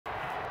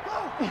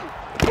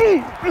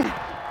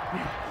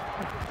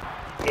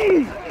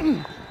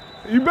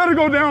You better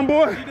go down,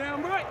 boy. You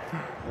damn right.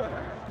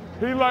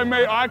 He like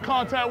made eye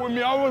contact with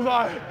me. I was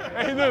like,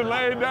 and he just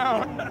laid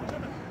down.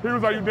 He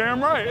was like, you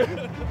damn right.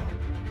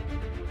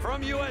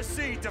 From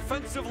USC,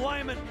 defensive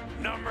lineman,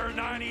 number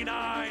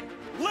 99,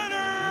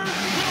 Leonard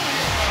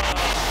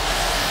Williams.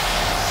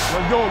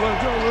 Let's go,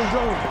 let's go, let's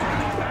go.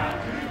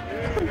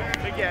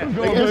 Big ass. Let's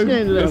go, Big baby.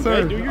 game today. Yes,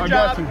 sir. Do your I job.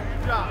 got you.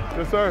 Good job.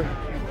 Yes, sir.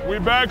 We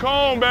back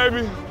home,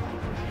 baby.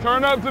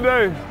 Turn up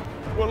today.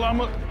 Well, I'm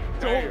hold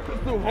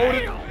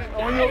it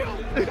on your.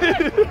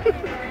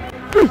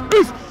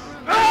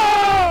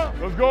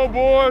 Let's go,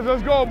 boys.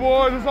 Let's go,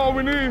 boys. That's all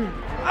we need.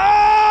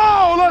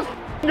 Oh, let's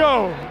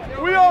go.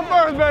 We on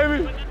first,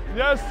 baby.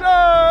 Yes,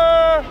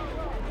 sir.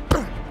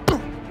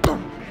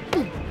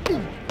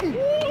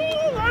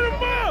 Light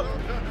 'em up.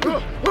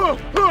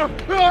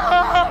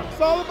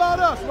 It's all about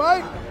us,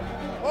 right?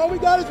 All we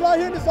got is right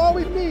here, and that's all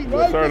we need,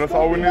 right? Yes, sir. That's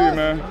all we need,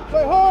 man.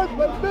 Play hard,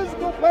 play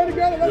physical, play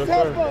together. Let's Yes,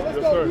 have sir. fun. Let's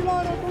Yes, go. sir.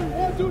 D-line on 3.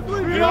 1, 2,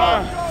 3.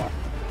 D-line.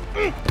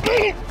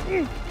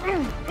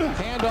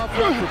 Handoff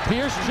right for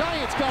Pierce.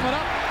 Giants coming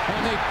up,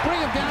 and they bring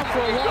him down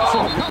for a loss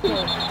of a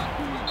couple.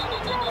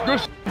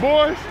 Good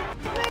boys.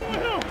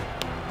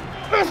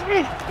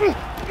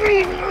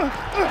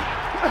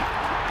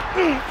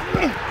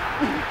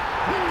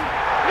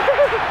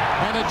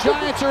 And the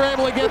Giants are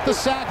able to get the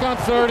sack on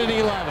 3rd and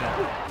 11.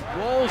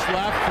 Rolls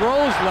left,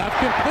 throws left,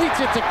 completes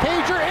it to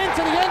Cager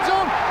into the end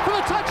zone for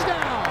the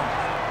touchdown.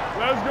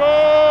 Let's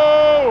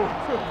go.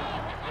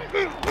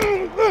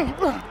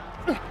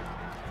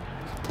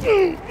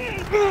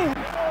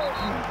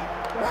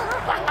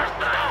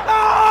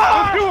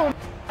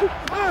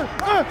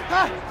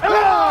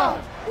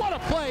 What a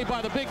play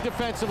by the big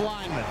defensive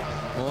lineman.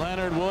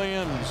 Leonard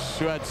Williams,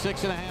 who had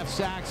 6.5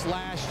 sacks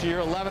last year,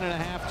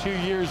 11.5 2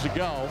 years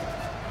ago.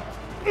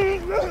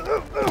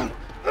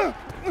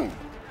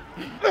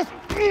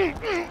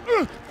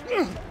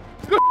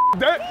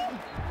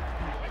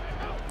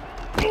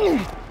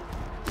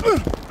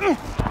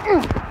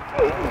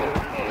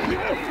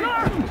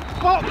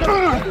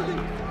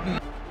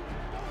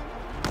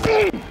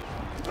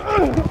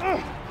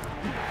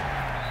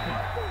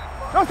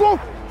 That's what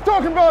I'm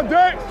talking about,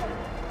 Dex.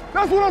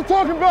 That's what I'm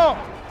talking about.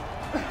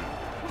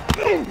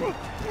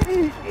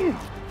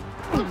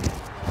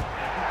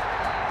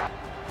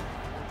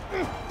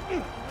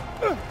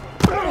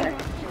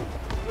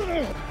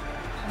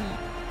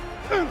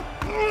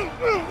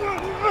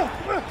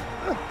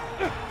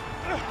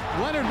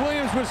 Leonard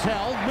Williams was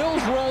held.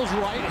 Mills rolls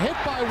right, hit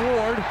by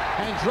Ward,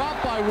 and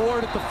dropped by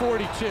Ward at the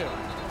 42.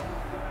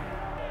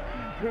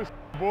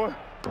 Boy.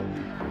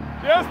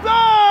 Yes,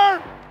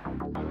 sir!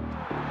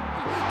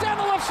 Down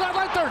the left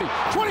sideline, 30,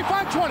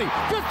 25, 20,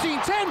 15,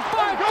 10,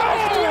 5, goes to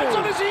the end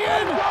zone. Is he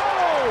in?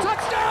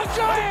 Touchdown,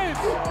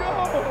 Giants!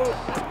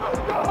 Let's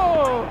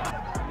go!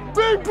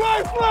 Big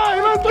play fly!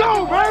 Let's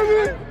go,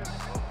 baby!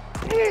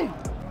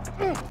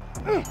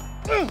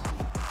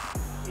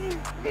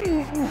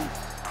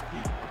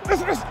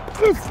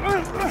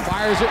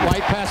 Fires it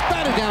right, pass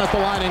batted down at the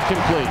line,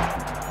 incomplete.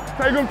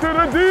 Take him to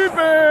the deep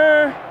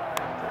end!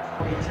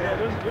 Yeah,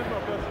 this is my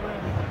best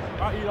friend.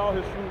 I eat all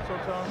his food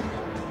sometimes.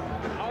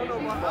 I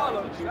don't know about all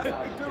of it.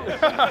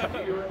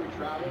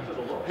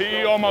 He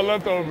eat all my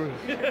leftovers.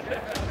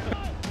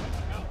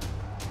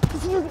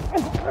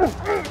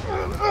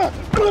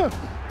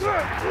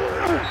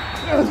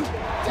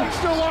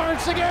 Dexter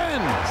Lawrence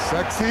again.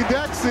 Sexy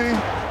Dexy.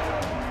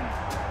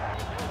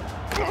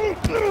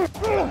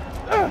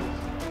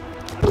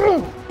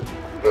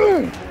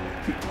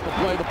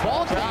 Play the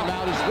ball came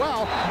out as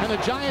well, and the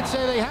Giants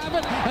say they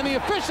haven't, and the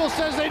official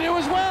says they do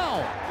as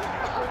well.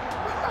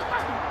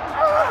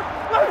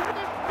 Let's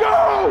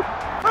go!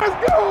 Let's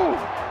go!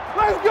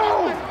 Let's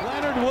go!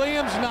 Leonard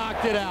Williams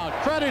knocked it out.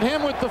 Credit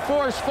him with the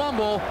forced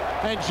fumble,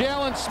 and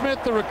Jalen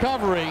Smith the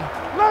recovery.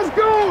 Let's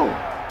go!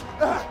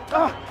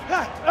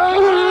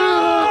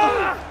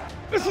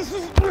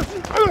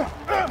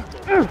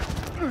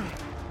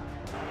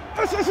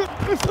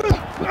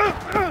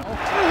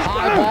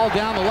 High ball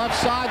down the left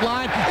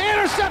sideline,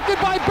 intercepted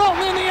by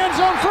Bolton in the end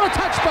zone for a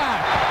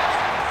touchback.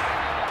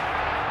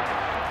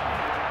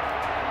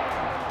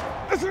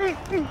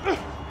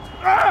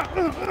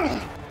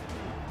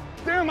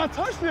 Damn, I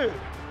touched it.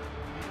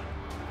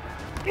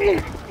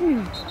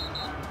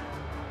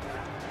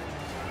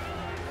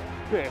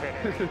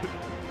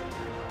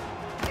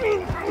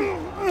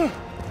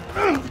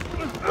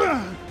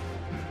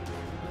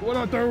 What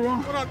up, third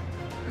one? What up?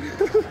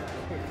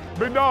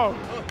 Big dog.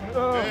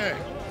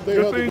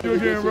 Good seeing you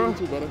again, bro.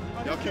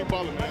 Y'all keep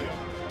balling, man.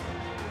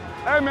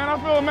 Hey, man, I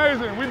feel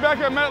amazing. We back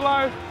at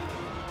MetLife,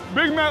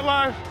 big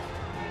MetLife.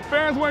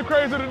 Fans went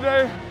crazy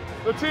today.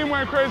 The team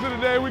went crazy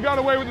today. We got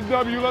away with the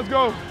W. Let's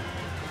go.